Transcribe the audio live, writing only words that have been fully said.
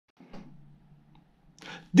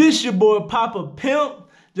This your boy Papa Pimp.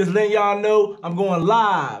 Just letting y'all know I'm going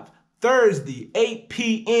live Thursday, 8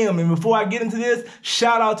 p.m. And before I get into this,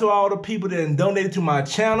 shout out to all the people that donated to my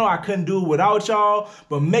channel. I couldn't do it without y'all,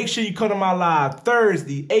 but make sure you come to my live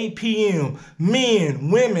Thursday, 8 p.m. Men,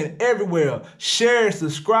 women, everywhere. Share,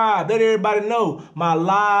 subscribe, let everybody know my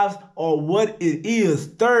lives are what it is.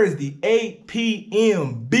 Thursday, 8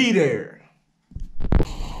 p.m. Be there.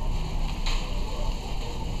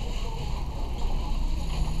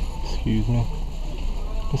 Excuse me.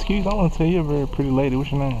 Excuse me, I want to tell you, you're a very pretty lady. What's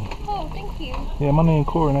your name? Oh, thank you. Yeah, my name's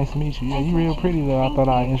Corey. Nice to meet you. Yeah, you real pretty though. I thought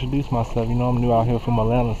I'd introduce myself. You know, I'm new out here from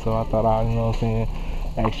Atlanta, so I thought I'd, you know what I'm saying,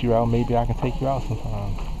 ask you out. Maybe I can take you out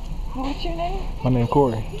sometime. What's your name? My name's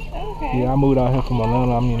Corey. Okay. Yeah, I moved out here from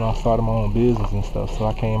Atlanta. I started my own business and stuff, so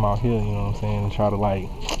I came out here, you know what I'm saying, and try to like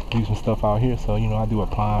do some stuff out here. So, you know, I do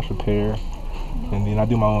appliance repair, and then I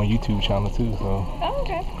do my own YouTube channel too, so. Oh,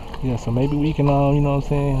 okay. Yeah, so maybe we can, you know what I'm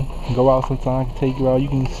saying, go out sometime, take you out. You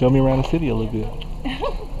can show me around the city a little bit.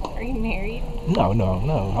 Are you married? No.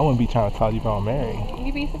 I wouldn't be trying to tell you if I'm married.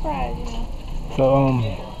 You'd be surprised, you know. So,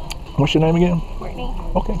 what's your name again? Courtney.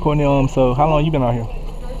 Okay, Courtney. So how long you been out here?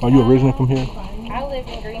 Are you originally from here? I lived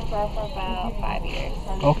in Greensboro for about 5 years.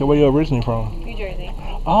 Okay, where you originally from? New Jersey.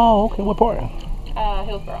 Oh, okay, what part?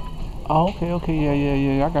 Hillsboro. Oh, okay,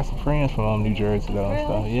 yeah. I got some friends from New Jersey though. Really?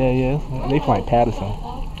 So, yeah. They from like Patterson.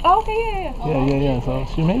 Oh, okay, yeah. Yeah.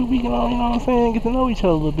 So maybe we can, you know what I'm saying, get to know each other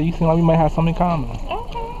a little bit. You seem like we might have something in common.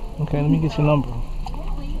 Okay, let me get your number.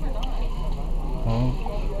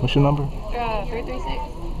 Alright. What's your number? 336.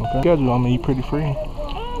 Okay. Schedule, I mean, you pretty free.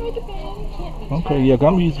 It depends. Okay, yeah, 'cause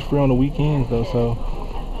I'm usually free on the weekends though, so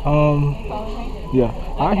yeah.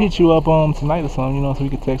 I'll hit you up tonight or something, you know, so we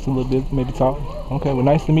can text a little bit, maybe talk. Okay, well,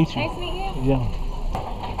 nice to meet you. Nice to meet you. Yeah.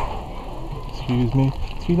 Excuse me.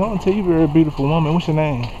 I want to tell you, you're a very beautiful woman. What's your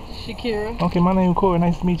name? Shakira. Okay, my name is Corey.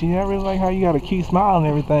 Nice to meet you. Yeah, I really like how you got a cute smile and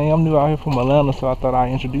everything. I'm new out here from Atlanta, so I thought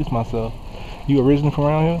I'd introduce myself. You originally from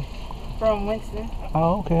around here? From Winston.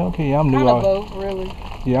 Oh, okay. Yeah, I'm new Kind out. of both, really.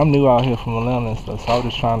 Yeah, I'm new out here from Atlanta and stuff, so I was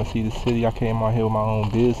just trying to see the city. I came out here with my own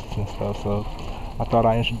business and stuff, so I thought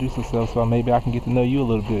I'd introduce myself so maybe I can get to know you a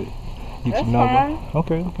little bit. Get That's your number. fine.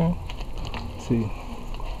 Okay. Let's see.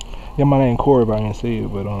 Yeah, my name Corey, but I didn't say it,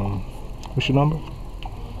 but what's your number?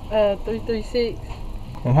 336.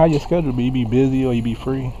 And how your schedule be? You be busy or you be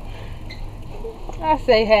free? I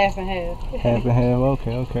say half and half. Half and half,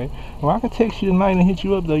 okay. Well, I can text you tonight and hit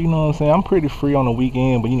you up though, you know what I'm saying? I'm pretty free on the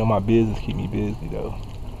weekend, but you know my business keep me busy though.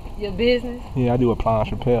 Your business? Yeah, I do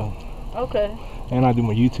appliance repair. Okay. And I do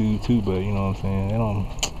my YouTube too, but you know what I'm saying? They don't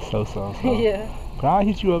so. Yeah. But I'll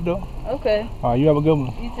hit you up though. Okay. Alright, you have a good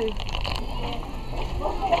one. You too.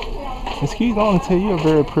 Excuse me, I want to tell you, you're a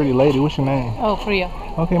very pretty lady. What's your name? Oh, Freya.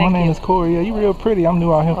 Okay, Thank my name you. is Corey. Yeah, you real pretty. I'm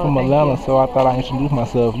new out here from thank Atlanta, you. so I thought I'd introduce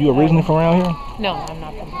myself. You originally from around here? No, I'm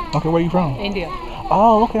not from Okay, where you from? India.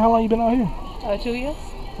 Oh, okay. How long you been out here? 2 years?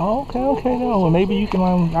 Oh, okay. No, well, maybe you can.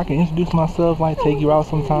 I can introduce myself, like take you out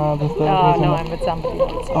sometimes and stuff. No, I'm with somebody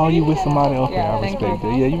else. Oh, you with somebody? Okay, Yeah, I thank respect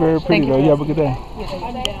you. that. Yeah, you very pretty though. You have a good day.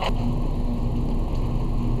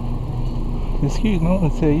 Excuse me, I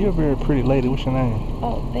want to tell you, you're a very pretty lady. What's your name?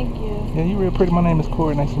 Oh, thank you. Yeah, you're real pretty. My name is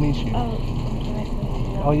Corey. Nice to meet you. Oh, nice to meet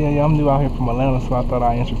you. Oh yeah, I'm new out here from Atlanta, so I thought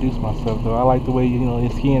I'd introduce myself though. I like the way your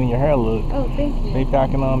skin and your hair look. Oh, thank you. Maybe I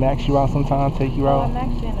can ask you out sometime, take you out. I'm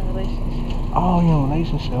actually in a relationship. Oh, you're in a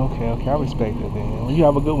relationship. Okay. I respect that then. Well, you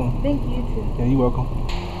have a good one. Thank you, too. Yeah, you're welcome.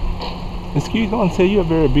 Excuse me, I want to tell you, you're a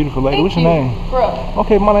very beautiful lady. Thank What's your name? Bro.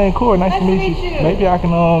 Okay, my name is Corey. Nice to meet you. you. Maybe I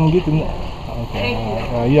can get to know. Okay.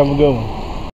 Thank you. You have a good one.